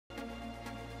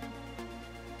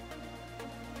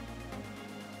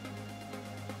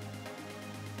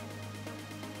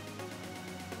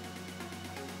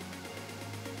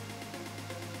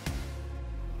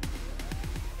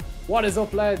What is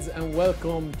up, lads, and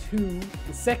welcome to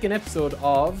the second episode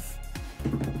of...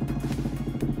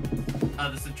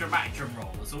 There's a dramatic drum roll.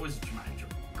 There's always a dramatic drum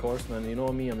roll. Of course, man, you know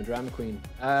me, I'm a drama queen.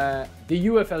 The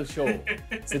UFL show.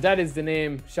 So that is the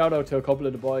name. Shout out to a couple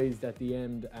of the boys that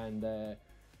DM'd, and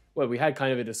well, we had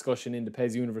kind of a discussion in the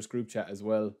PES Universe group chat as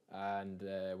well, and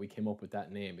we came up with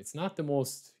that name. It's not the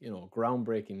most,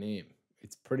 groundbreaking name.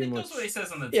 It's pretty much... That's what he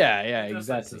says on the Yeah,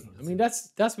 exactly. I mean,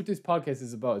 that's what this podcast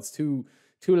is about. It's two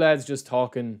lads just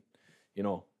talking,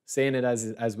 saying it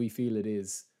as we feel it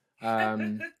is.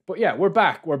 But yeah, we're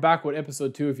back with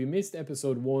episode 2. If you missed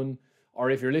episode 1, or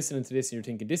if you're listening to this and you're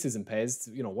thinking this isn't PES,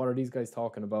 what are these guys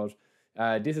talking about?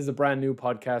 This is a brand new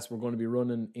podcast we're going to be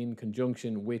running in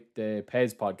conjunction with the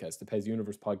PES podcast, the PES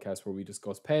Universe podcast, where we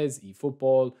discuss PES,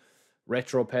 eFootball,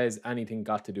 retro PES, anything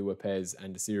got to do with PES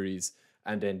and the series.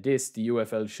 And then the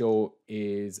UFL show,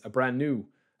 is a brand new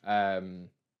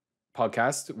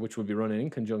podcast, which will be running in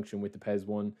conjunction with the PES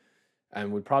one. And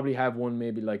we'll probably have one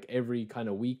maybe like every kind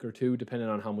of week or two, depending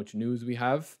on how much news we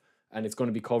have. And it's going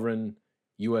to be covering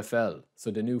UFL.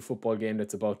 So the new football game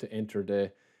that's about to enter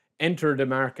the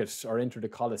market, or enter the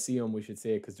Coliseum, we should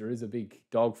say, because there is a big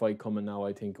dogfight coming now,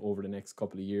 I think, over the next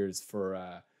couple of years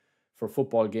for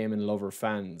football gaming lover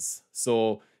fans.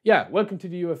 So yeah, welcome to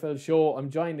the UFL show. I'm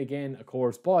joined again, of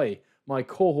course, by my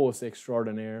co-host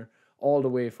extraordinaire, all the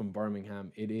way from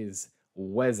Birmingham. It is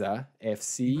Weza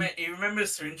FC. He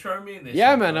remembers to intro me in this.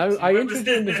 Yeah, man, I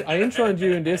introed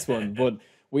you in this one, but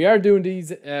we are doing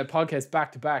these podcasts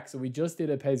back to back. So we just did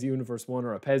a PES Universe one,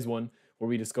 or a PES one, where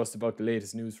we discussed about the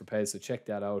latest news for PES. So check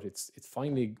that out. It's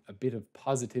finally a bit of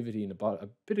positivity and a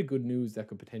bit of good news that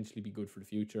could potentially be good for the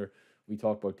future. We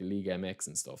talked about the League MX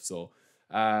and stuff. So,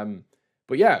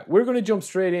 but yeah, we're going to jump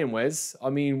straight in, Wes. I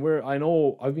mean, I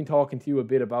know I've been talking to you a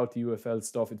bit about the UFL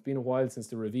stuff. It's been a while since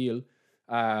the reveal.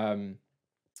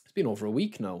 It's been over a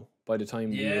week now by the time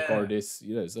we record this.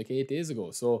 It's like 8 days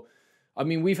ago. So, I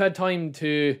mean, we've had time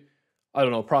to,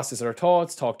 process our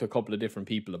thoughts, talk to a couple of different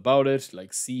people about it,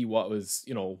 like see what was,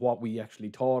 what we actually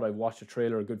thought. I've watched the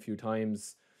trailer a good few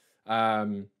times. I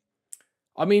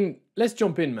mean, let's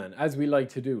jump in, man, as we like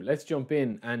to do. Let's jump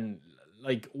in and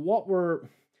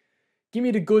give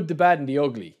me the good, the bad, and the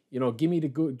ugly. Give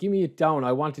me it down.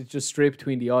 I want it just straight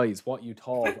between the eyes, what you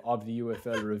thought of the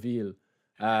UFL reveal.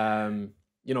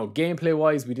 Gameplay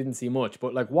wise, we didn't see much,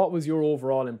 but like, what was your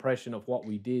overall impression of what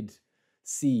we did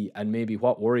see, and maybe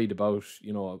what worried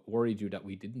you that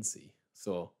we didn't see?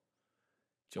 So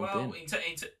jump in.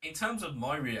 In terms of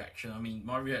my reaction, I mean,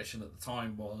 my reaction at the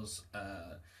time was,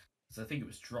 I think it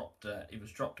was dropped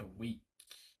a week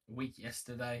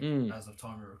yesterday, as of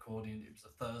time of recording. It was a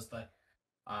Thursday,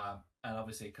 and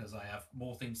obviously because I have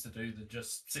more things to do than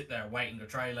just sit there waiting the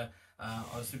trailer, I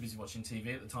was too busy watching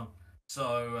TV at the time.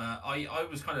 So I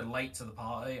was kind of late to the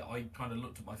party. I kind of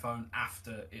looked at my phone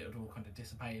after it had all kind of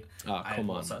dissipated. Oh, come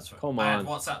on.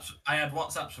 I had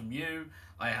WhatsApps from you.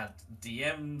 I had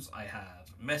DMs. I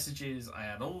had messages. I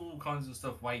had all kinds of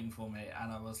stuff waiting for me,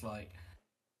 and I was like,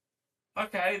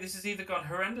 okay, this has either gone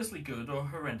horrendously good or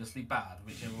horrendously bad,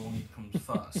 whichever one comes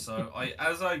first. So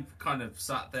as I kind of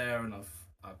sat there and I've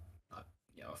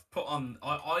put on,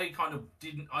 I kind of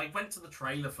didn't. I went to the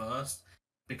trailer first,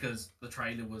 because the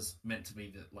trailer was meant to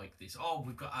be this. Oh,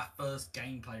 we've got our first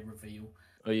gameplay reveal.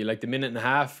 Oh, you like the minute and a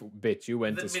half bit? You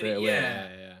went to straight away. Yeah.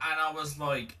 And I was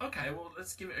like, okay, well,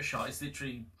 let's give it a shot. It's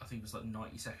literally, I think it was like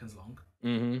 90 seconds long.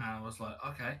 Mm-hmm. And I was like,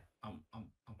 okay, I'm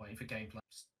waiting for gameplay.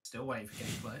 Still waiting for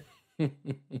gameplay.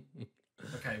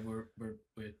 Okay,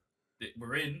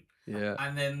 we're in. Yeah.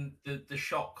 And then the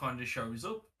shot kind of shows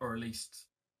up, or at least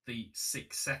the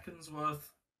 6 seconds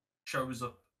worth shows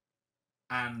up,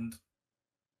 and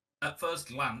at first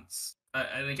glance,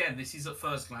 and again, this is at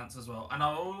first glance as well, and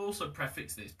I will also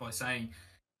prefix this by saying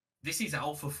this is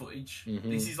alpha footage.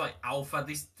 Mm-hmm. This is like alpha.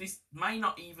 This may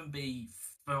not even be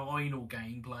final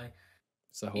gameplay.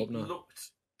 So I hope not.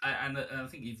 Looked, and I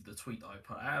think even the tweet that I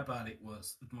put out about it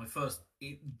was, my first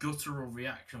guttural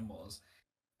reaction was,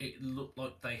 it looked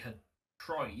like they had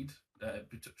tried,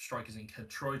 Strikers Inc.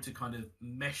 had tried to kind of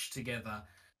mesh together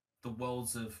the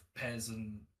worlds of PES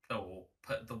and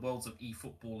put the worlds of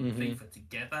eFootball and FIFA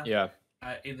together. Yeah.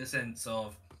 In the sense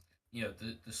of,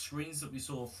 the screens that we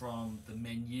saw from the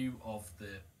menu of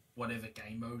the whatever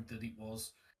game mode that it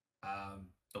was,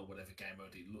 or whatever game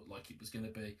mode it looked like it was going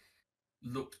to be,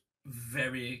 looked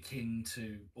very akin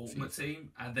to Ultimate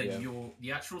Team. And then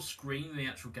the actual screen, the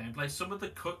actual gameplay, some of the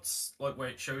cuts, like where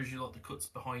it shows you like the cuts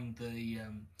behind the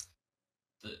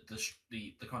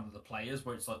kind of the players,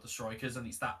 where it's like the strikers and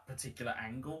it's that particular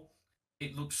angle.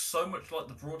 It looks so much like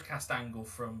the broadcast angle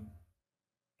from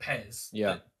PES.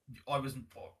 Yeah. I was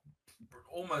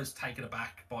almost taken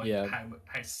aback by Yeah.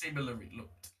 how similar it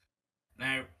looked.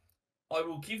 Now, I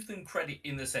will give them credit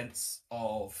in the sense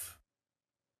of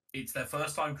it's their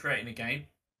first time creating a game,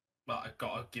 but I've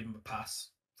got to give them a pass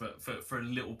for a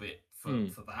little bit for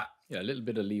that. Yeah, a little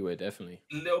bit of leeway, definitely.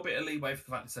 A little bit of leeway for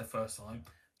the fact it's their first time.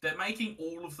 They're making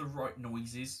all of the right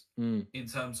noises in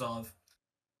terms of,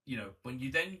 when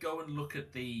you then go and look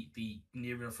at the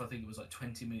near enough, I think it was like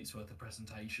 20 minutes worth of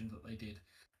presentation that they did,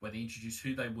 where they introduced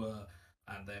who they were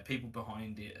and their people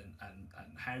behind it and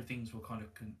how things were kind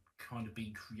of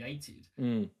being created.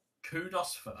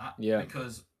 Kudos for that,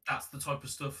 because that's the type of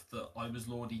stuff that I was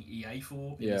lauding EA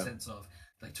for, in the sense of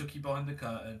they took you behind the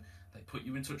curtain, they put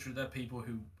you in touch with their people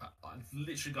who I've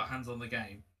literally got hands on the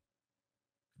game.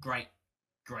 Great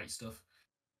stuff.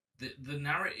 The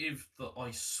narrative that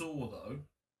I saw though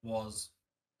was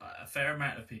a fair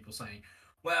amount of people saying,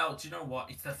 "Well, do you know what?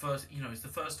 It's their first, it's the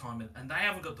first time, and they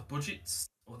haven't got the budgets,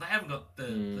 or they haven't got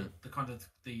the kind of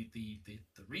the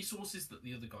resources that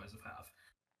the other guys have."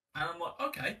 And I'm like,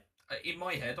 okay. In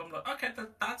my head, I'm like, okay,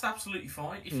 that's absolutely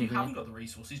fine. If you haven't got the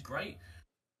resources, great.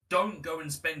 Don't go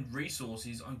and spend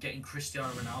resources on getting Cristiano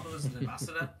Ronaldo as an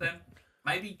ambassador. Then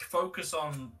maybe focus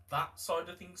on that side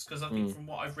of things, because I think from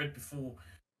what I've read before,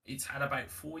 it's had about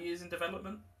 4 years in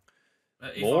development.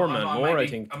 More, I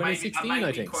think 2016.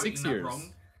 I think 6 years.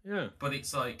 Wrong, yeah, but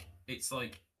it's like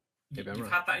you've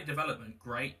had that in development,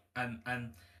 great, and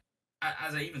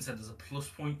as I even said, there's a plus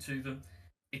point to them.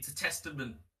 It's a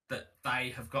testament that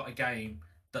they have got a game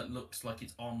that looks like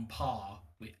it's on par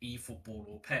with eFootball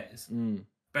or PES.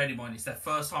 Bearing in mind, it's their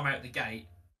first time out the gate,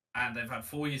 and they've had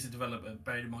 4 years of development.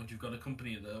 Bearing in mind, you've got a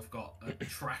company that have got a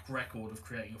track record of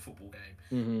creating a football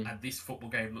game, and this football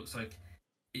game looks like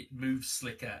it moves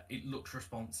slicker, it looks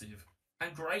responsive,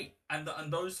 and great. And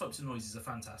those types of noises are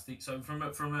fantastic. So from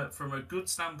a good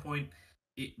standpoint,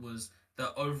 it was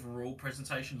the overall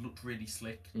presentation looked really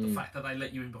slick. The fact that they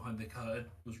let you in behind the curtain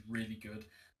was really good.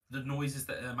 The noises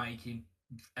that they're making,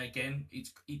 again,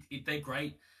 they're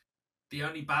great. The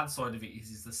only bad side of it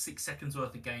is the 6 seconds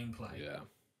worth of gameplay,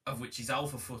 of which is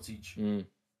alpha footage,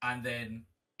 and then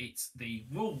it's the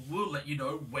we'll let you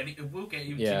know when we'll get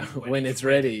you when it's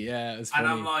ready. Yeah, it's funny.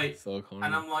 And I'm like, so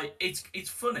it's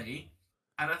funny,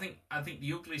 and I think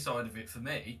the ugly side of it for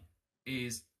me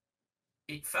is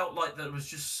it felt like there was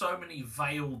just so many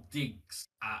veiled digs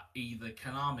at either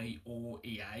Konami or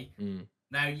EA.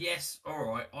 Now, yes, all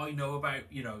right, I know about,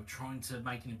 trying to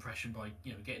make an impression by,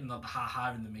 getting the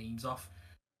ha-ha and the memes off.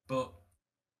 But,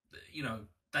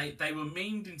 they were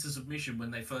memed into submission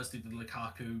when they first did the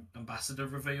Lukaku ambassador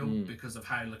reveal because of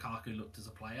how Lukaku looked as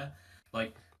a player.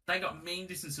 Like, they got memed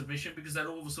into submission because then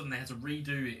all of a sudden they had to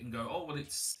redo it and go, oh, well,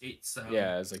 it's it's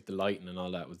like the lighting and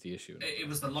all that was the issue. It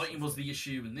was the lighting was the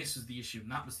issue, and this was the issue,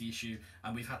 and that was the issue,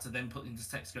 and we've had to then put into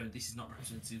text going, this is not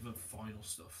representative of final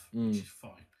stuff, which is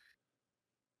fine.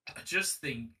 I just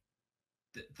think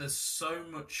that there's so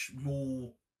much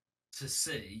more to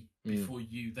see before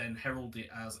you then herald it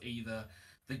as either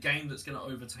the game that's going to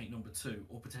overtake number 2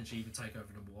 or potentially even take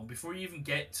over number 1. Before you even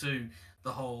get to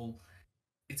the whole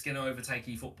it's going to overtake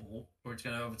eFootball or it's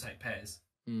going to overtake PES,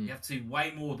 you have to see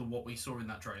way more than what we saw in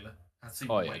that trailer.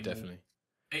 Definitely.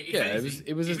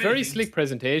 It was a very slick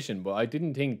presentation, but I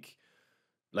didn't think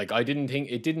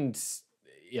it didn't.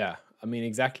 Yeah, I mean,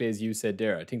 exactly as you said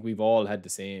there. I think we've all had the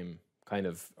same kind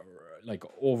of like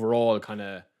overall kind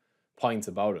of points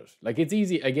about it. Like, it's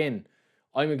easy. Again,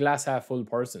 I'm a glass half full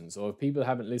person, so if people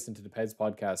haven't listened to the PES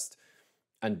podcast,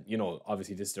 and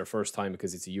obviously this is their first time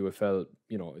because it's a UFL,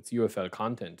 it's UFL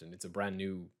content and it's a brand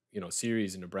new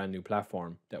series and a brand new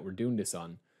platform that we're doing this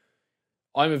on.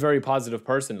 I'm a very positive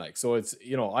person, like, so it's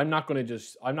I'm not gonna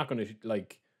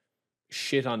like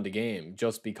shit on the game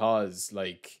just because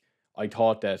like I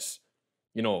thought that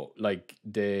like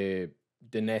the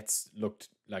nets looked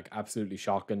like absolutely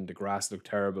shocking, the grass looked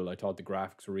terrible, I thought the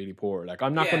graphics were really poor. Like,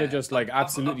 I'm not gonna just like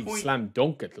absolutely slam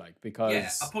dunk it, like,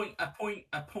 because a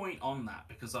point on that,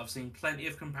 because I've seen plenty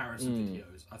of comparison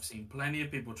videos. I've seen plenty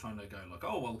of people trying to go like,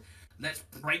 oh well, let's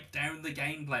break down the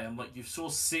gameplay. I'm like, you saw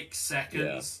 6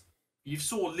 seconds. You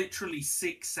saw literally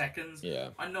 6 seconds. Yeah.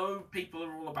 I know people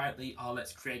are all about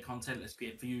let's create content, let's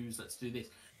create views, let's do this.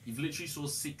 You've literally saw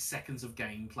 6 seconds of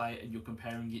gameplay, and you're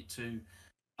comparing it to.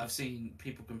 I've seen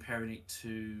people comparing it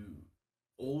to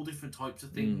all different types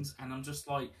of things, and I'm just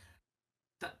like,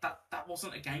 that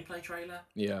wasn't a gameplay trailer.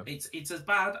 Yeah. It's as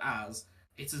bad as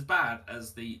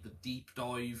the deep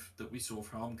dive that we saw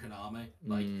from Konami.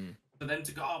 Like, for them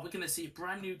to go, oh, we're gonna see a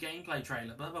brand new gameplay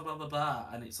trailer, blah blah blah blah blah,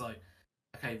 and it's like,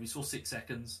 okay, we saw 6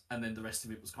 seconds, and then the rest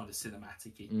of it was kind of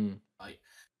cinematic-y. Like,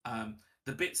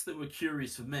 the bits that were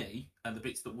curious for me and the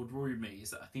bits that would worry me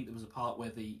is that I think there was a part where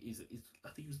I think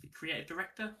it was the creative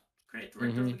director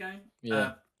of the game.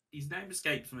 Yeah. His name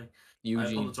escapes me. I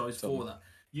Eugene. apologise for that.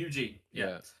 Eugene. Yeah.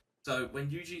 Yeah. So when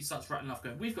Eugene starts rattling off,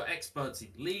 going, "We've got experts in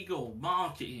legal,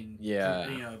 marketing,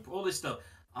 Yeah. all this stuff,"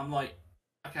 I'm like,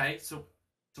 okay, so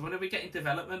when are we getting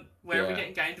development? Where are we Yeah.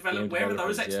 getting game Game development? Where are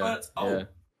those developers, yeah. experts? Yeah.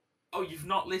 Oh, you've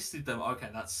not listed them. Okay,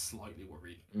 that's slightly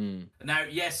worrying. Mm. Now,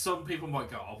 yes, some people might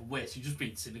go, "Oh, Wes, you're just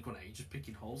being cynical now. You're just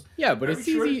picking holes." Yeah, but Very it's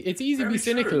true. easy. It's easy to Very be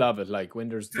cynical true. of it. Like when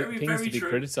there's Very, things very to be true.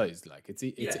 criticized. Like it's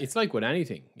Yeah. like with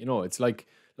anything. You know, it's like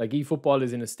eFootball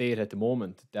is in a state at the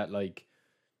moment that like,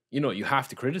 you know, you have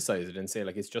to criticize it and say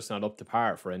like it's just not up to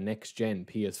par for a next gen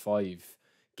PS5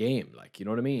 game. Like, you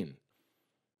know what I mean?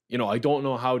 You know, I don't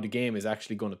know how the game is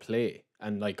actually going to play.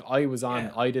 And like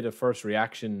Yeah. I did a first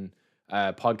reaction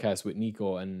podcast with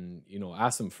Nico and, you know,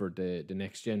 asked him for the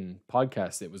next gen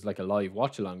podcast. It was like a live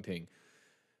watch along thing.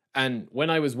 And when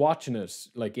I was watching it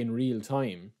like in real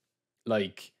time,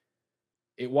 like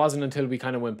it wasn't until we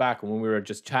kind of went back and when we were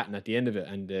just chatting at the end of it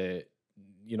and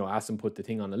you know, Asim put the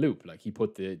thing on a loop. Like he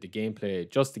put the gameplay,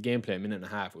 just the gameplay, a minute and a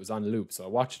half. It was on a loop. So I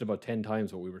watched it about 10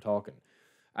 times while we were talking.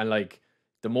 And like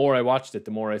the more I watched it,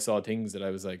 the more I saw things that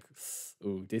I was like,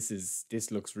 oh,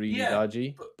 this looks really Yeah,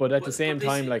 dodgy. But at the same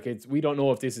time, like we don't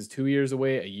know if this is 2 years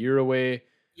away, a year away.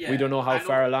 Yeah, we don't know how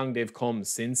far along they've come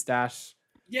since that.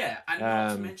 Yeah, and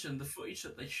not to mention the footage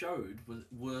that they showed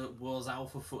was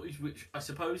alpha footage, which I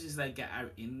suppose is they get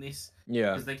out in this. Yeah,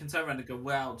 because they can turn around and go,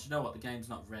 "Well, do you know what? The game's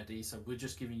not ready, so we're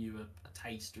just giving you a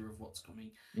taster of what's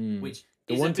coming." Which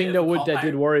the is one a thing bit that of a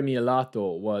did worry me a lot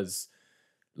though was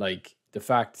like the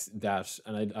fact that,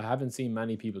 and I haven't seen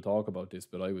many people talk about this,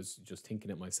 but I was just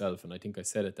thinking it myself, and I think I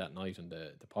said it that night on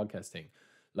the podcast thing.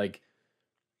 Like,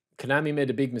 Konami made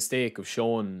a big mistake of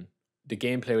showing the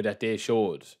gameplay that they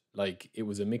showed. Like, it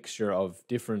was a mixture of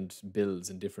different builds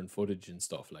and different footage and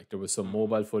stuff. Like, there was some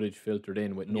mobile footage filtered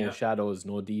in with no shadows,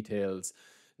 no details,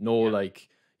 no like,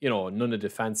 you know, none of the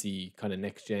fancy kind of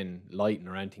next gen lighting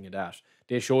or anything of that.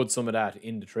 They showed some of that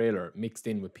in the trailer mixed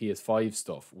in with PS5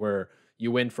 stuff where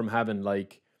you went from having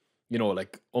like, you know,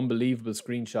 like unbelievable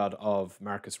screenshot of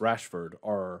Marcus Rashford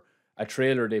or a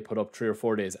trailer they put up 3 or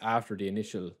 4 days after the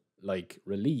initial like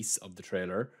release of the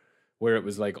trailer where it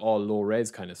was like all low res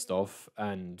kind of stuff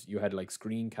and you had like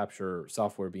screen capture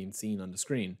software being seen on the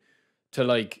screen to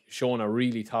like showing a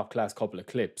really top class couple of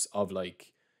clips of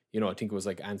like, you know, I think it was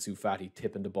like Ansu Fati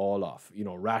tipping the ball off, you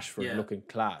know, Rashford looking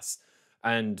class.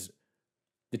 And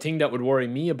the thing that would worry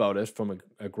me about it from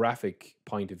a graphic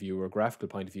point of view or graphical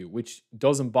point of view, which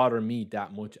doesn't bother me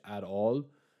that much at all,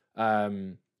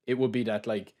 it would be that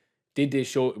like,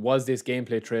 was this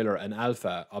gameplay trailer an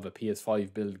alpha of a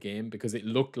PS5 build game? Because it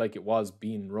looked like it was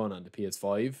being run on the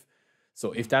PS5.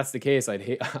 So if that's the case,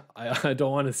 I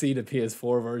don't want to see the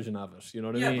PS4 version of it. You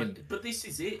know what I mean? But this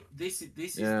is it. This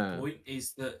is the point.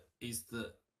 Is that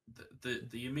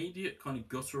the immediate kind of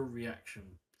guttural reaction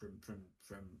from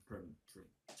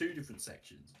two different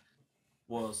sections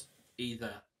was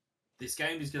either this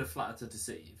game is going to flatter to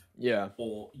deceive,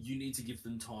 or you need to give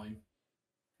them time.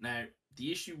 Now the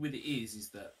issue with it is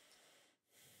that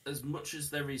as much as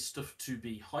there is stuff to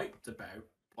be hyped about,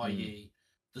 i.e.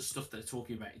 the stuff they're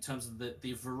talking about in terms of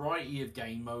the variety of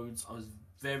game modes, I was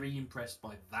very impressed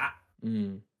by that.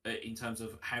 In terms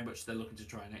of how much they're looking to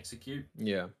try and execute.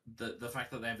 Yeah. The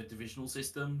fact that they have a divisional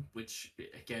system, which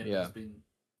again has been,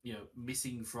 you know,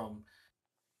 missing from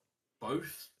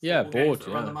both both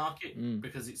around the market,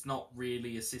 because it's not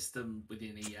really a system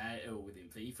within EA or within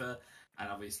FIFA, and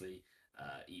obviously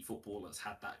eFootball has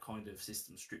had that kind of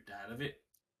system stripped out of it.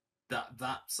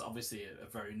 That's obviously a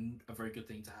very good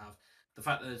thing to have. The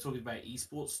fact that they're talking about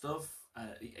esports stuff,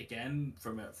 again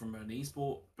from an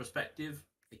esport perspective,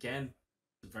 again,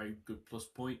 a very good plus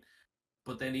point.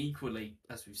 But then equally,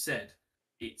 as we've said,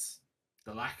 it's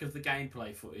the lack of the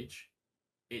gameplay footage.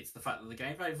 It's the fact that the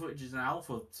gameplay footage is an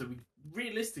alpha, so we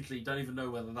realistically don't even know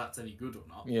whether that's any good or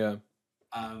not. Yeah.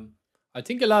 I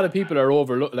think a lot of people are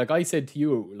overlooked. Like I said to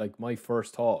you, like my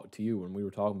first thought to you when we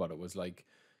were talking about it was like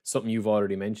something you've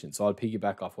already mentioned. So I'll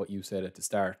piggyback off what you said at the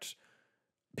start.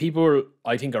 People,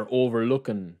 I think, are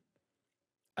overlooking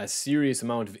a serious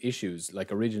amount of issues,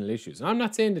 like original issues. And I'm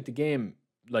not saying that the game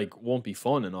like won't be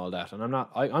fun and all that. And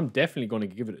I'm definitely going to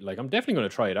give it, like, I'm definitely going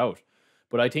to try it out.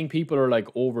 But I think people are like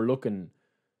overlooking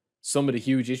some of the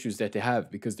huge issues that they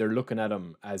have because they're looking at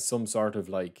them as some sort of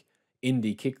like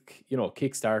indie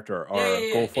Kickstarter or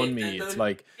GoFundMe. It's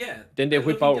like, then they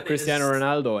whip out Cristiano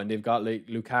Ronaldo and they've got like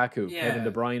Lukaku, Kevin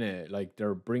De Bruyne, like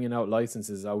they're bringing out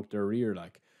licenses out their rear, they're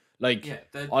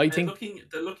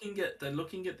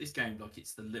looking at this game like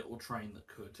it's the little train that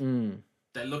could.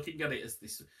 they're looking at it as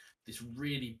this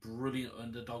really brilliant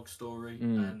underdog story,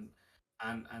 Mm.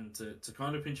 and to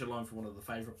kind of pinch a line from one of the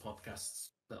favorite podcasts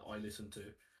that I listen to.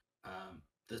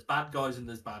 There's bad guys and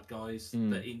there's bad guys.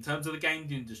 Mm. That in terms of the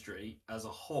gaming industry as a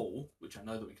whole, which I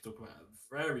know that we could talk about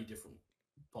a very different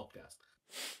podcast.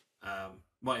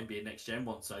 Might be a next gen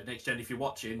one. So next gen, if you're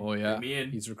watching, Oh yeah, bring me in.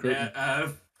 he's recruiting.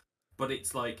 Yeah, but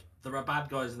it's like there are bad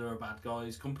guys and there are bad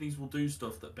guys. Companies will do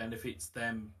stuff that benefits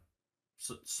them.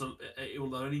 So it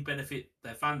will only benefit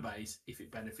their fan base if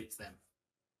it benefits them.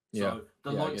 Yeah. So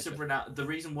the Yeah, I likes get of you. Ronaldo, the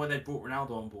reason why they brought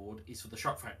Ronaldo on board is for the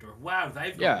shock factor of wow,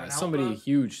 they've got Yeah, Ronaldo. somebody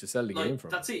huge to sell the game Like from.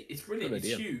 that's it. It's brilliant. Good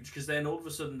It's idea. huge because then all of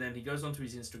a sudden, then he goes onto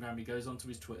his Instagram, he goes onto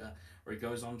his Twitter, or he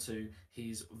goes onto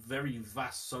his very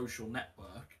vast social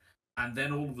network, and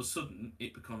then all of a sudden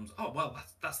it becomes, oh well,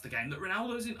 that's the game that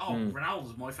Ronaldo's in. Oh,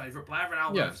 Ronaldo's my favorite player.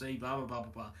 Ronaldo Yeah. FC. Blah blah blah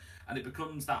blah blah, and it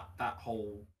becomes that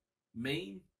whole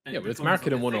meme. And Yeah, it but it's becomes like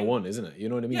marketing a 101, isn't it? You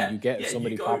know what I mean? Yeah, You get yeah, you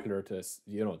somebody go- popular to, to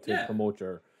Yeah. promote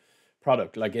your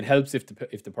product. Like it helps if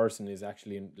the person is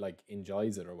actually like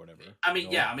enjoys it or whatever. I mean, you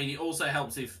know? yeah, I mean, it also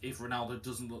helps if Ronaldo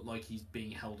doesn't look like he's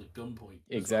being held at gunpoint.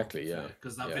 Exactly, yeah.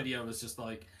 Because that Yeah. video was just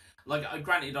like,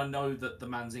 granted, I know that the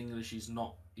man's English is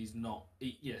not.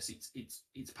 Yes,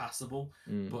 it's passable,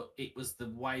 Mm. but it was the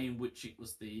way in which it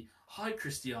was the hi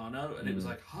Cristiano, and it was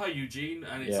like hi Eugene,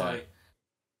 and it's Yeah. like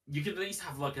you could at least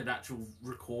have like an actual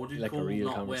recorded Like call, a real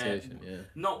not conversation, where, yeah.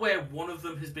 not where one of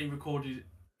them has been recorded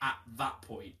at that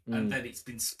point and then it's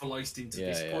been spliced into Yeah,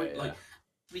 this yeah, point. yeah. Like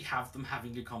we have them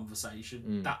having a conversation.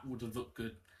 Mm. That would have looked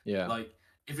good. Yeah. Like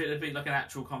if it had been like an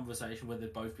actual conversation where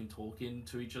they'd both been talking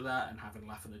to each other and having a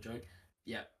laugh and a joke,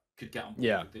 yeah, could get on board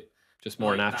Yeah. with it. Just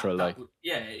more Like, natural, that like. would,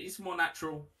 yeah, it's more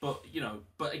natural. But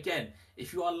but again,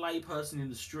 if you are a layperson in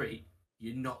the street,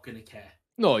 you're not gonna care.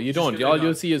 No, you Just don't. gonna All go-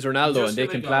 you'll see is Ronaldo, just and they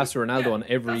gonna can go, plaster Ronaldo yeah, on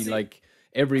every that's it. like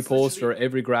every That's poster, literally-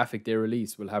 every graphic they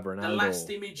release will have Ronaldo. The last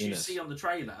image in you it. see on the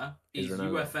trailer Is is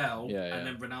Ronaldo. UFL Yeah, and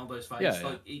then Ronaldo's face. Yeah, yeah.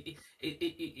 Like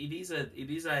it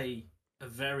is a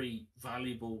very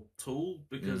valuable tool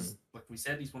because, like we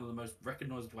said, he's one of the most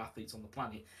recognizable athletes on the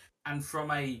planet, and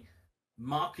from a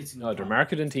marketing, No, their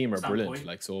marketing team are standpoint, brilliant.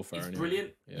 Like so far, it's anyway.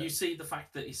 brilliant. Yeah. You see the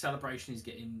fact that his celebration is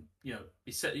getting,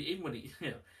 even when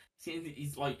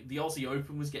he's like the Aussie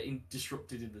Open was getting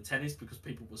disrupted in the tennis because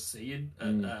people were seeing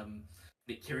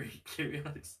Nick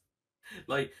Kyrgios.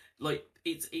 like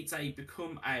it's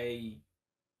become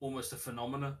almost a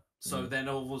phenomena. So then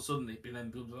all of a sudden it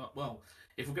then builds up. Well,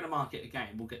 if we're going to market a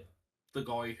game, we'll get the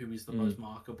guy who is the most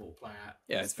marketable player.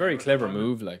 Yeah, it's a very clever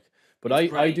move, like. But It's I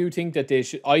great. do think that they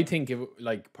should. I think, if,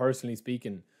 like personally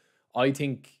speaking, I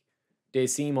think they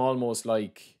seem almost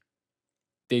like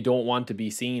they don't want to be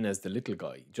seen as the little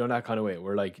guy. Do you know that kind of way?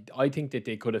 Where like I think that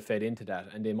they could have fed into that,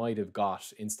 and they might have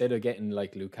got, instead of getting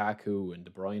like Lukaku and De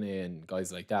Bruyne and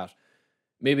guys like that,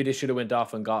 maybe they should have went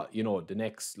off and got the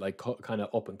next like kind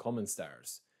of up and coming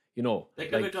stars. They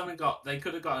could like, have gone and got. They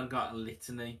could have gone and got a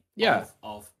litany. Yeah.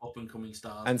 Of up and coming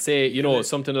stars. and say You could have-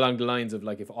 something along the lines of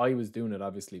like, if I was doing it,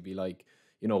 obviously be like,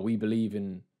 we believe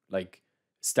in like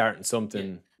starting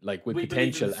something like with We believe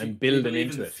in potential the fu- and we building believe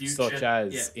into in the it, future. such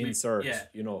as Yeah, insert yeah.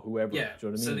 whoever. Yeah. Do you know what I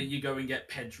mean? So that you go and get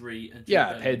Pedri and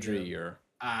Yeah, Jude Pedri Bellingham.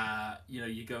 or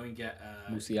You go and get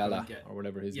Musiala or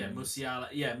whatever his name is. Musiala.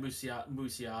 Yeah,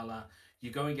 Musiala. You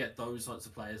go and get those types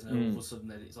of players, and then all of a sudden,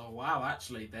 then it's wow.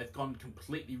 Actually, they've gone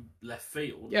completely left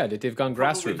field. Yeah, they've gone The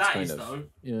problem with grassroots that kind is, of. though,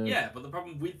 Yeah. yeah, but the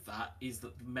problem with that is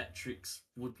that the metrics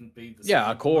wouldn't be the same.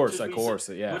 Yeah, of course, Much as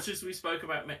yeah. Much as we spoke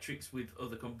about metrics with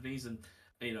other companies, and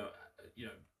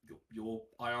your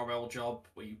IRL job,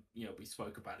 where we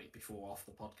spoke about it before off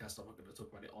the podcast. I'm not going to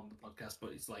talk about it on the podcast,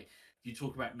 but it's like you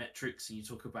talk about metrics and you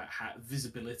talk about how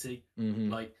visibility, Mhm.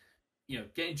 like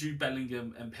getting Jude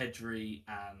Bellingham and Pedri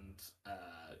and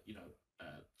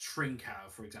Trincao,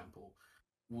 for example,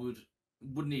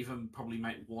 wouldn't even probably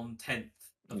make 1/10.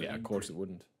 Yeah, of course it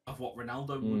wouldn't. Of what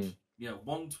Ronaldo would.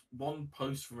 One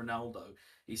post from Ronaldo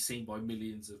is seen by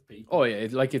millions of people. Oh yeah,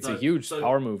 it's a huge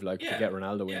power move, like, to yeah, get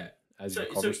Ronaldo in yeah. as So,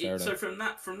 your cover star. so from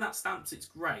that stance, it's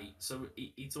great. So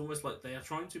it's almost like they are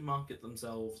trying to market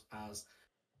themselves as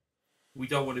we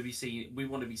don't want to be seen. We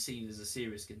want to be seen as a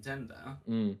serious contender.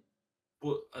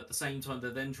 But at the same time,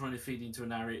 they're then trying to feed into a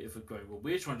narrative of going, well,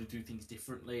 we're trying to do things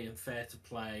differently and fair to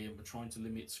play, and we're trying to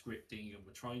limit scripting, and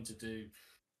we're trying to do,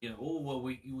 we're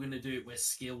going to do it where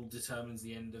skill determines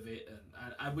the end of it,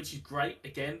 and which is great.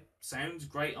 Again, sounds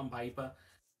great on paper.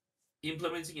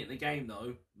 Implementing it in the game,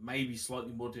 though, may be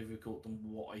slightly more difficult than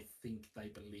what I think they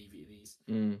believe it is.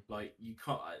 Like, you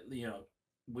can't,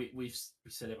 we've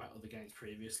said about other games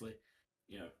previously.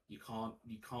 You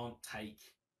can't take,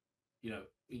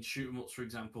 in shoot 'em ups, for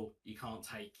example, you can't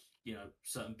take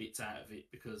certain bits out of it,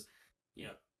 because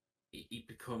it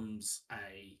becomes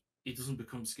it doesn't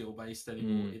become skill based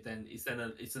anymore. It's then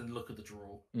a look at the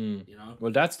draw.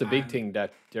 Well, that's the big And thing,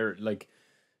 that they're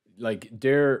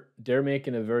they're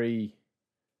making a very.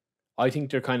 I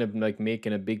think they're kind of like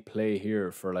making a big play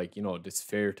here for, like, this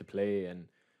fair to play and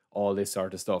all this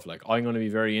sort of stuff. Like, I'm going to be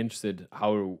very interested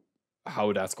how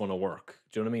that's going to work.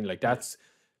 Do you know what I mean? Like, that's.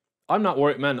 I'm not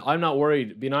worried, man. I'm not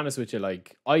worried. Being honest with you,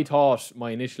 like, I thought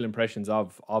my initial impressions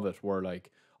of it were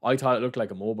like, I thought it looked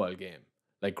like a mobile game,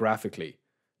 like, graphically.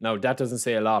 Now, that doesn't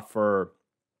say a lot for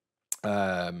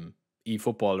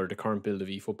eFootball, or the current build of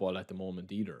eFootball at the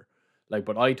moment either. Like,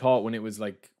 but I thought when it was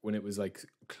like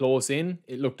close in,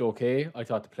 it looked okay. I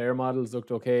thought the player models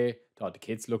looked okay. Thought the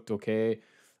kits looked okay.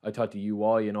 I thought the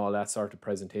UI and all that sort of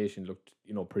presentation looked,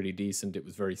 pretty decent. It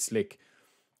was very slick.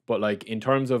 But, like, in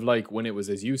terms of, like, when it was,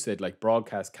 as you said, like,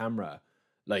 broadcast camera,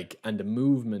 like, and the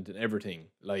movement and everything,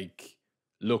 like,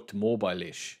 looked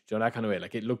mobile-ish. Do you know, that kind of way?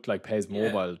 Like, it looked like PES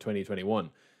Mobile 2021.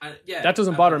 That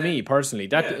doesn't bother me personally.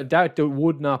 That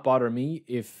would not bother me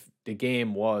if the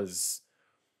game was,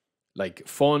 like,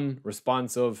 fun,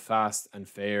 responsive, fast, and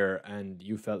fair, and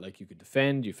you felt like you could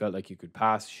defend, you felt like you could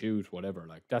pass, shoot, whatever.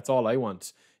 Like, that's all I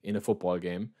want in a football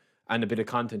game, and a bit of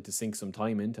content to sink some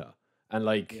time into. And,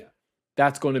 like,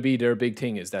 that's going to be their big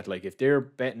thing, is that, like, if they're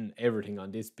betting everything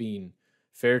on this being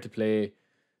fair to play,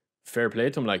 fair play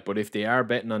to them. Like, but if they are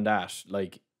betting on that,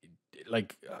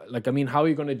 I mean, how are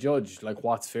you going to judge, like,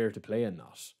 what's fair to play and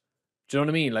not? Do you know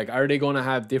what I mean? Like, are they going to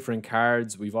have different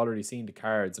cards? We've already seen the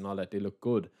cards and all that; they look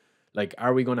good. Like,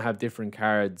 are we going to have different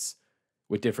cards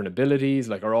with different abilities?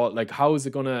 Like, how are they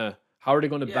going to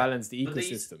balance the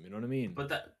ecosystem? You know what I mean?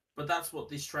 But that's what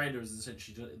this trailer has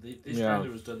essentially done. This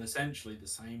trailer has done essentially the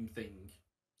same thing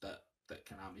that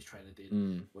Konami's trailer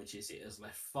did, which is it has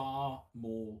left far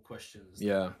more questions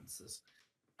than answers.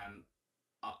 And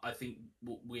I think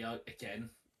we are, again,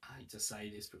 I hate to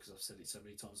say this because I've said it so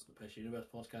many times on the PES Universe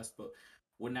podcast, but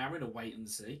we're now in a wait and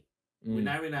see. We're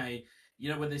now in a,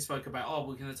 when they spoke about,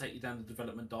 we're going to take you down the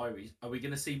development diaries, are we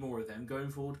going to see more of them going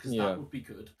forward? Because that would be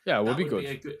good. Yeah, it would be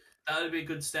good. That would be a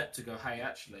good step to go, hey,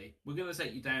 actually, we're going to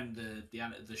take you down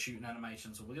the shooting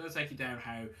animations, or we're going to take you down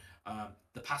how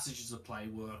the passages of play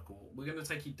work, or we're going to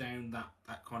take you down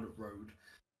that kind of road.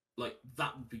 Like,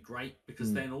 that would be great,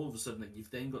 because then all of a sudden you've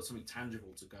then got something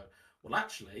tangible to go, well,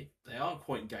 actually, they are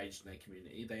quite engaged in their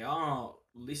community. They are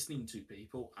listening to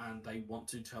people, and they want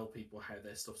to tell people how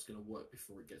their stuff's going to work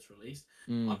before it gets released.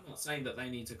 I'm not saying that they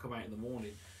need to come out in the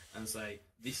morning and say,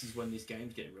 this is when this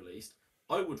game's getting released.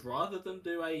 I would rather them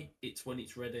do it's when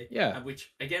it's ready. Yeah.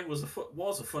 Which, again, was a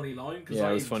funny line.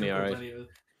 Yeah, it was funny, all right.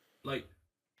 Like,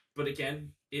 but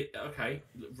again,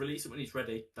 release it when it's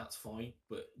ready, that's fine.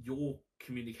 But your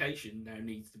communication now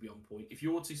needs to be on point. If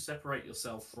you're to separate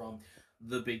yourself from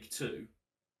the big two,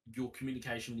 your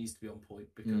communication needs to be on point,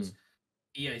 because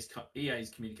EA's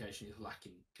communication is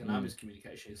lacking. Konami's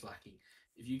communication is lacking.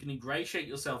 If you can ingratiate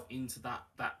yourself into that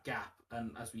gap,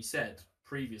 and as we said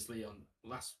previously on the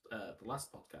last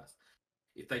podcast,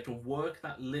 if they can work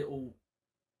that little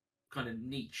kind of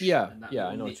niche, and that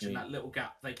little niche and that little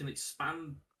gap, they can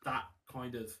expand that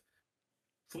kind of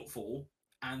footfall,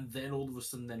 and then all of a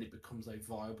sudden then it becomes a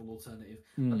viable alternative.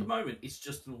 At the moment, it's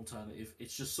just an alternative.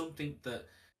 It's just something that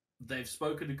they've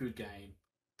spoken a good game.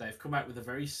 They've come out with a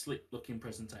very slick looking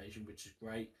presentation, which is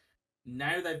great.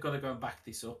 Now they've got to go and back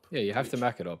this up. Yeah, you have to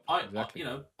back it up. Exactly.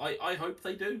 I hope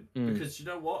they do, because you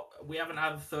know what? We haven't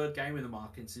had a third game in the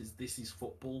market since This Is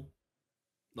Football.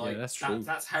 Like, that's true.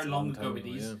 That's how long ago it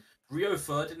is. Yeah. Rio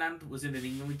Ferdinand was in an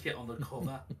England kit on the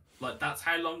cover. Like, that's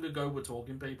how long ago we're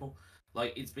talking, people.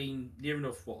 Like, it's been near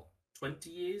enough, 20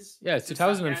 years? Yeah,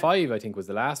 2005, I think, was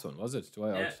the last one, was it?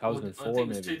 2004,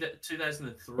 maybe.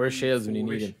 2003. Where's Shales when you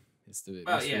need him?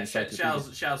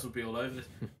 Shales would be all over this.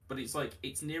 But it's like,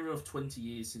 it's near enough 20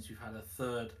 years since we've had a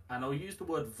third, and I'll use the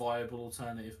word viable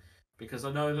alternative, because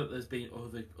I know that there's been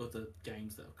other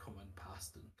games that have come and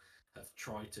passed and have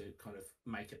tried to kind of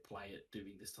make a play at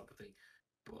doing this type of thing.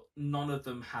 But none of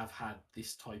them have had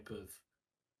this type of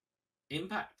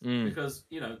impact, because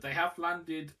they have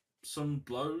landed some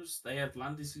blows. They have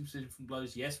landed some significant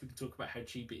blows. Yes, we can talk about how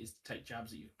cheap it is to take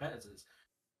jabs at your competitors,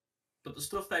 but the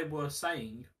stuff they were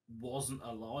saying wasn't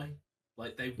a lie.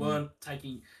 Like, they weren't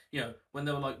taking, when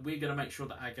they were like, we're going to make sure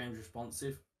that our game's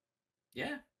responsive.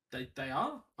 Yeah, they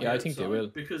are. I think they will.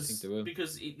 Because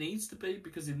it needs to be,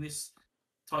 because in this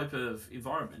type of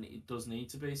environment, it does need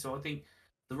to be. So I think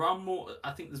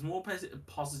there's more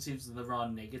positives than there are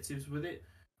negatives with it.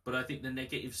 But I think the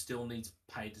negatives still need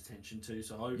paid attention to.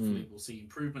 So hopefully we'll see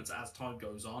improvements as time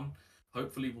goes on.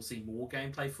 Hopefully we'll see more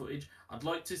gameplay footage. I'd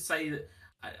like to say that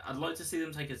I'd like to see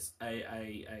them take a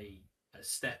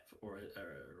step or a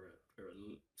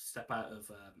step out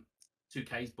of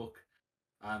 2K's book.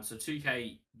 So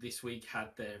 2K this week had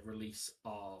their release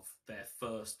of their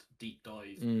first deep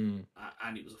dive, and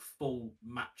it was a full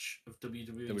match of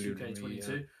WWE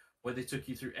 2K22, where they took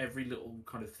you through every little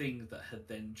kind of thing that had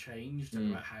then changed,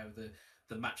 and about how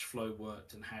the match flow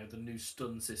worked, and how the new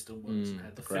stun system works, and how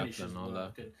the finishes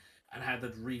work, and how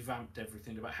they'd revamped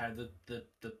everything, about how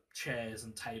the chairs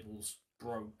and tables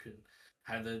broke, and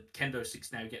how the kendo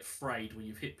sticks now get frayed when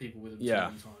you've hit people with them too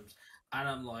many times. And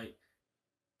I'm like,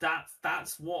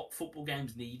 that's what football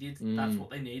games needed. That's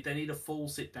what they need. They need a full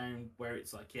sit down where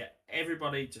it's like, yeah,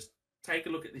 everybody just take a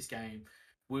look at this game.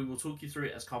 We will talk you through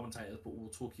it as commentators, but we'll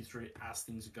talk you through it as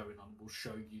things are going on. We'll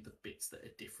show you the bits that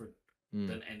are different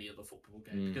than any other football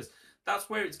game, because that's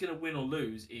where it's going to win or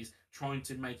lose, is trying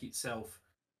to make itself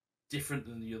different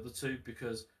than the other two.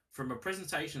 Because from a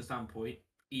presentation standpoint,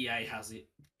 EA has it,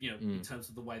 in terms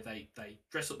of the way they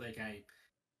dress up their game.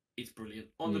 It's brilliant.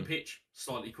 On the pitch,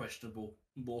 slightly questionable,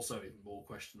 even more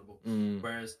questionable.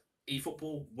 Whereas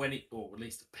eFootball, or at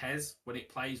least PES, when it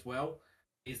plays well,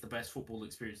 is the best football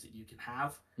experience that you can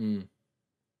have.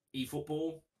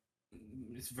 eFootball,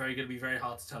 it's going to be very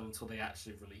hard to tell until they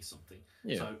actually release something.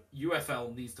 So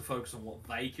UFL needs to focus on what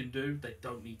they can do. They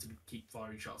don't need to keep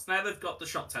firing shots. Now they've got the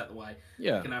shots out of the way.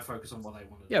 They can now focus on what they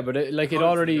want to do. Yeah, but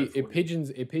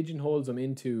it pigeonholes them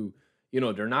into,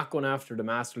 they're not going after the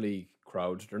Master League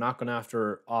crowd. They're not going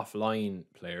after offline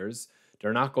players.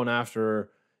 They're not going after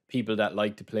people that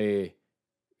like to play,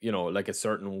 like a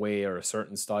certain way or a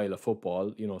certain style of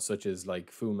football, such as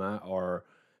like Fuma or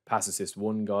Pass Assist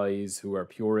 1 guys who are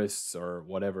purists or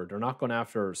whatever. They're not going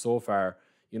after, so far,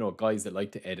 guys that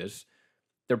like to edit.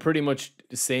 They're pretty much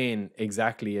saying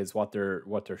exactly as what they're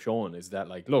showing, is that,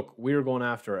 like, look, we're going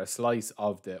after a slice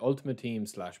of the Ultimate Team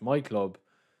 / my club,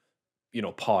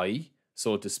 pie,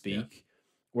 so to speak. Yeah.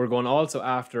 We're going also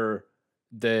after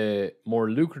the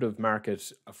more lucrative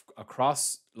market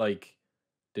across, like,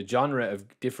 the genre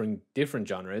of different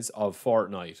genres of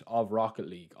Fortnite, of Rocket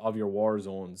League, of your War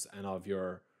Zones, and of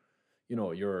your,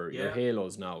 your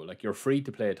Halos now, like your free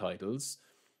to play titles,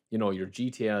 your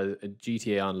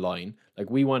GTA Online. Like,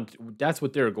 that's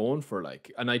what they're going for,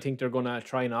 like, and I think they're going to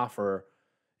try and offer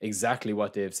exactly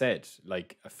what they've said,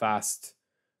 like a fast,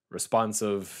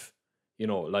 responsive,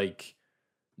 like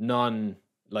non,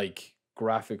 like,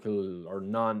 graphical or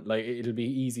non, like, it'll be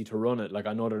easy to run it. Like,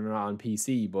 I know they're not on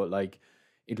PC, but like,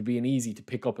 it'll be an easy to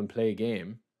pick up and play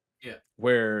game. Yeah.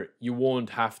 Where you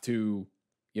won't have to,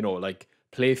 like,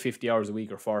 play 50 hours a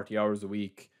week or 40 hours a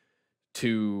week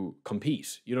to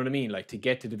compete. You know what I mean? Like, to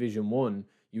get to Division 1,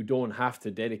 you don't have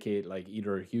to dedicate, like,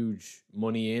 either huge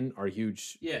money in or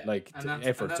huge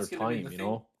efforts or time,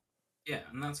 Yeah,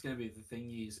 and that's going to be the thing,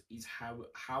 is how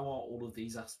are all of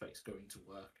these aspects going to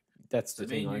work? That's the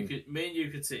thing. Me and you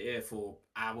could sit here for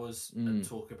hours and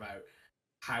talk about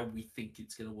how we think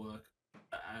it's going to work,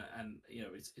 and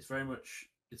it's very much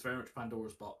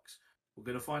Pandora's box. We're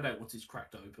going to find out once it's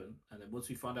cracked open, and then once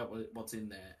we find out what's in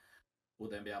there, we'll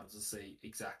then be able to see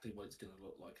exactly what it's going to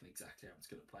look like and exactly how it's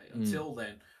going to play. Until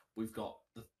then, we've got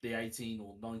the 18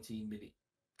 or 19 minute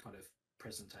kind of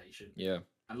presentation. Yeah.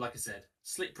 And like I said,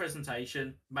 slick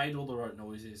presentation, made all the right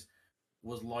noises,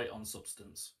 was light on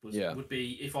substance. Would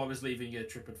be, if I was leaving a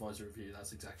TripAdvisor review,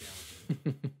 that's exactly how I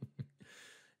would.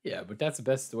 Yeah, but that's the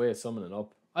best way of summing it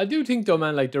up. I do think, though,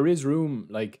 man, like, there is room.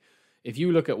 Like, if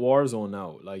you look at Warzone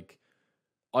now, like,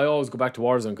 I always go back to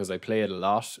Warzone because I play it a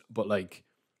lot, but, like,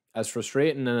 as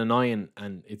frustrating and annoying,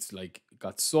 and it's, like,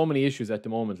 got so many issues at the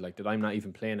moment, like, that I'm not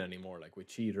even playing anymore, like, with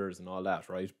cheaters and all that,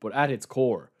 right? But at its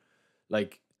core,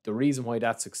 like, the reason why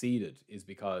that succeeded is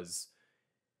because,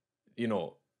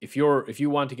 if you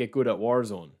want to get good at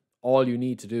Warzone, all you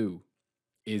need to do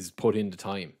is put in the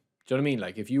time. Do you know what I mean?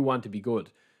 Like, if you want to be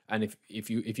good, and if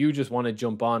you just want to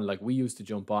jump on, like we used to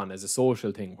jump on as a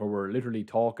social thing, where we're literally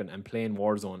talking and playing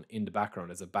Warzone in the background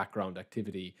as a background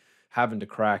activity, having to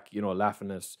crack,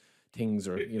 laughing at things,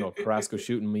 or, Carrasco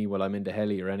shooting me while I'm in the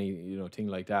heli or any, thing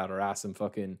like that, or Asim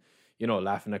fucking,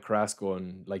 laughing at Carrasco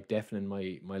and, like, deafening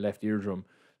my left eardrum.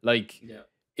 Like,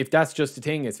 if that's just a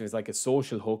thing, it's like a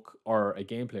social hook or a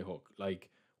gameplay hook. Like,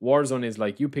 Warzone is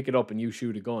like, you pick it up and you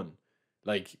shoot a gun.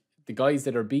 Like, the guys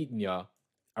that are beating you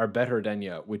are better than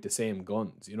you with the same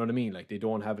guns. You know what I mean? Like, they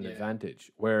don't have an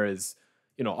advantage. Whereas,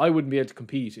 I wouldn't be able to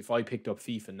compete if I picked up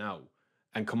FIFA now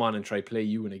and come on and try play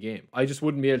you in a game. I just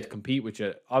wouldn't be able to compete with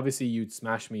you. Obviously, you'd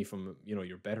smash me from,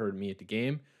 you're better than me at the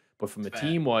game. But from a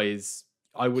team-wise,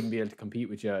 I wouldn't be able to compete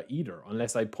with you either,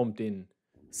 unless I pumped in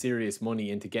serious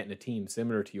money into getting a team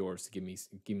similar to yours to give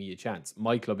me a chance.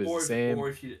 My club is the same. Or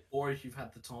if you've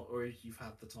had the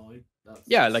time.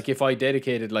 Yeah, like if I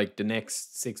dedicated like the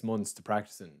next 6 months to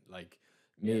practicing, like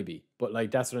maybe. But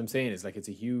like that's what I'm saying is like it's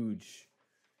a huge,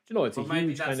 you know, it's a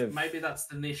huge kind of. Maybe that's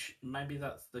the niche. Maybe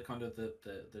that's the kind of the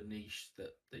niche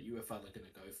that UFL are going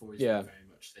to go for. Is Yeah. very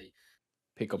much the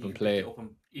Pick up and play.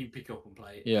 You pick up and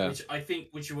play. Yeah. Which I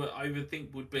would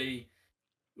think would be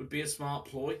a smart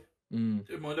ploy. Mm.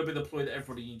 It might not be the ploy that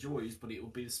everybody enjoys, but it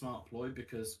would be the smart ploy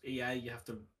because EA, you have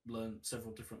to learn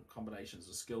several different combinations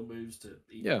of skill moves to.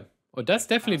 Yeah. Well, that's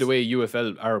definitely the way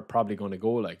UFL are probably going to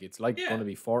go. Like it's like Yeah. going to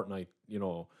be Fortnite, you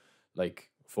know,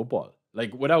 like football.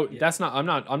 Like without that's not. I'm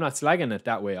not slagging it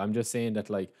that way. I'm just saying that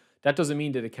like that doesn't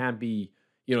mean that it can't be.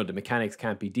 You know, the mechanics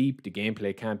can't be deep. The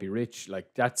gameplay can't be rich. Like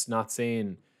that's not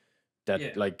saying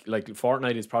that like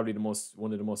Fortnite is probably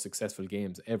one of the most successful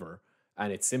games ever,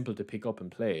 and it's simple to pick up and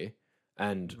play.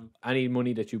 And any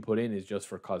money that you put in is just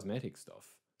for cosmetic stuff.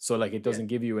 So like it doesn't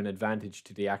give you an advantage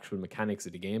to the actual mechanics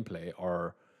of the gameplay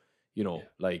or, you know,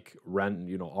 like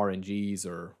RNGs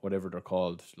or whatever they're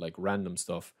called, like random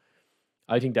stuff.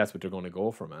 I think that's what they're going to go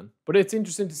for, man. But it's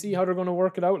interesting to see how they're going to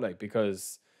work it out, like,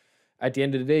 because at the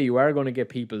end of the day, you are going to get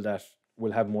people that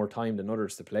will have more time than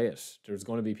others to play it. There's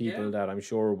going to be people that I'm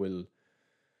sure will,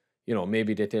 you know,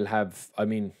 maybe that they'll have, I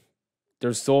mean,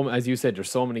 as you said, there's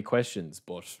so many questions,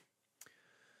 but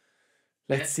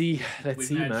let's see, man.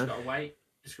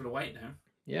 Just gotta wait now.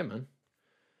 Yeah, man.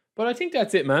 But I think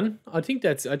that's it, man. I think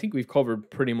we've covered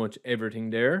pretty much everything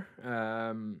there.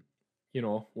 You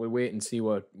know, we'll wait and see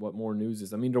what more news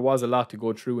is. I mean, there was a lot to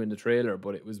go through in the trailer,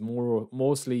 but it was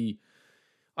mostly,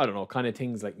 I don't know, kind of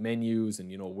things like menus and,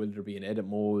 you know, will there be an edit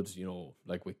modes, you know,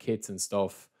 like with kits and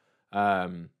stuff.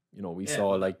 You know, we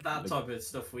saw like that type of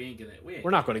stuff. We're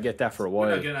not going to get that for a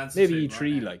while. Maybe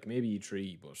E3, right, maybe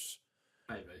E3,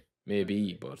 but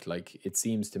maybe, but like it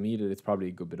seems to me that it's probably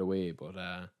a good bit away.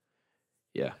 But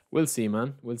yeah, we'll see,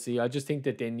 man. We'll see. I just think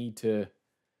that they need to.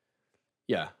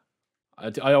 Yeah,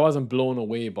 I wasn't blown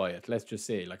away by it. Let's just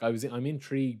say, like I'm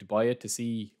intrigued by it to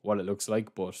see what it looks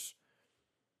like, but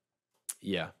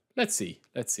yeah, let's see,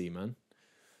 man.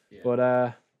 Yeah.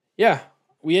 But yeah,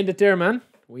 we end it there, man.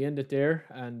 We end it there,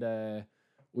 and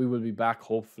we will be back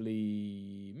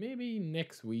hopefully maybe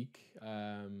next week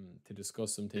to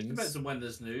discuss some things. It depends on when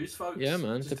there's news, folks. Yeah,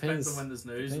 man. It depends on when there's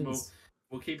news, and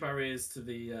we'll keep our ears to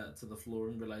the floor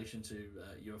in relation to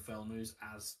UFL news.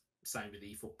 As same with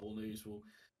eFootball news,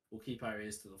 we'll keep our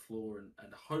ears to the floor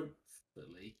and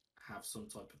hopefully have some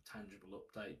type of tangible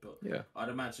update. But yeah, I'd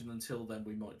imagine until then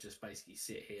we might just basically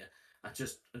sit here and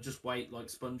just wait like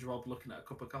SpongeBob looking at a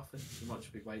cup of coffee. We might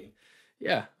just be waiting.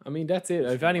 Yeah, I mean that's it.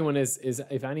 If anyone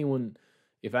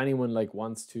if anyone like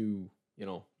wants to, you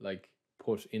know, like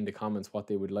put in the comments what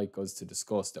they would like us to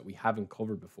discuss that we haven't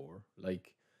covered before,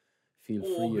 like feel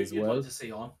free as well. Or you'd like to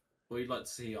see on. Or you'd like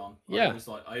to see on. Yeah.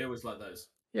 I always like those.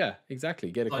 Yeah, exactly.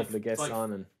 Get a couple of guests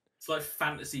on and it's like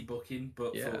fantasy booking,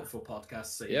 but for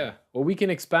podcasts. So yeah. Well, we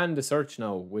can expand the search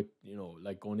now with, you know,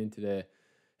 like going into the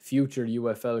future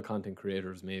UFL content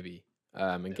creators maybe,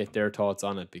 and get their thoughts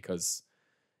on it because.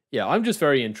 Yeah, I'm just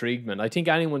very intrigued, man. I think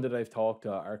anyone that I've talked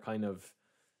to are kind of,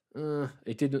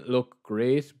 it didn't look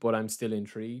great, but I'm still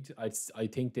intrigued. I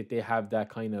think that they have that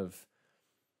kind of,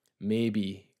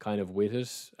 maybe kind of with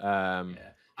it. I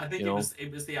think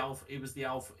it was the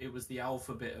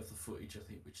alpha bit of the footage, I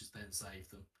think, which has then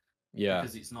saved them. Yeah,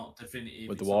 because it's not definitive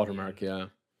with the watermark. Yeah,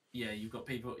 you've got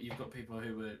people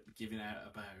who were giving out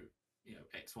about, you know,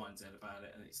 X, Y, and Z about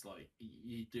it, and it's like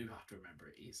you do have to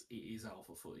remember it is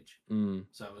alpha footage.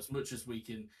 So as much as we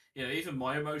can, you know, even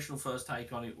my emotional first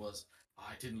take on it was,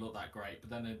 it didn't look that great,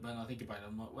 but then when I think about it,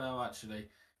 I'm like, well, actually,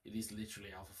 it is literally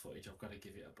alpha footage. I've got to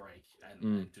give it a break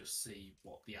and just see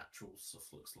what the actual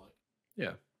stuff looks like.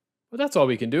 Yeah, well, that's all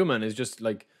we can do, man. Is just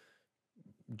like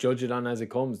judge it on as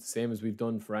it comes, the same as we've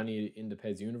done for any in the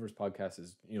Pez Universe podcast.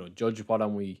 Is, you know, judge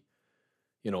upon we.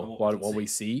 You know, what we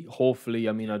see. Hopefully,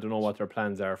 I mean, I don't know what their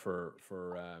plans are for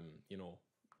you know,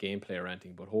 gameplay or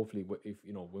anything, but hopefully, if,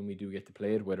 you know, when we do get to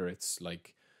play it, whether it's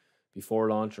like before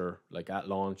launch or like at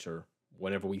launch or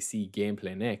whenever we see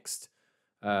gameplay next,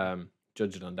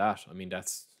 judge it on that. I mean,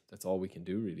 that's all we can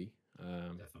do, really.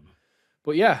 Definitely.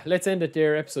 But yeah, let's end it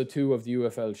there. Episode 2 of the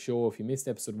UFL show. If you missed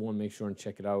episode 1, make sure and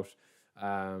check it out.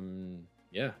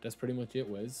 Yeah, that's pretty much it,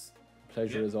 Wes.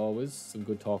 Pleasure as always. Some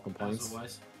good talking points. As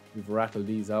always. We've rattled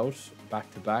these out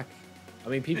back to back. I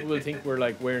mean, people will think we're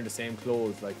like wearing the same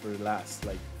clothes like for the last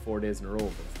like 4 days in a row,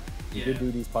 but we did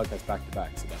do these podcasts back to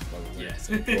back, so that's why we're wearing the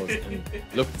same clothes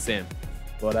and look the same.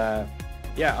 But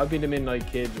yeah, I've been the Midnight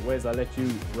Kid. Wes, I'll let you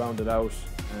round it out,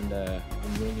 and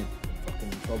I'm ringing.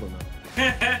 fucking trouble now.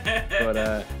 But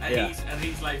yeah.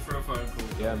 he's late for a phone call.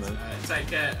 Yeah, man. Take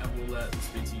care, and we'll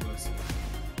speak to you guys soon.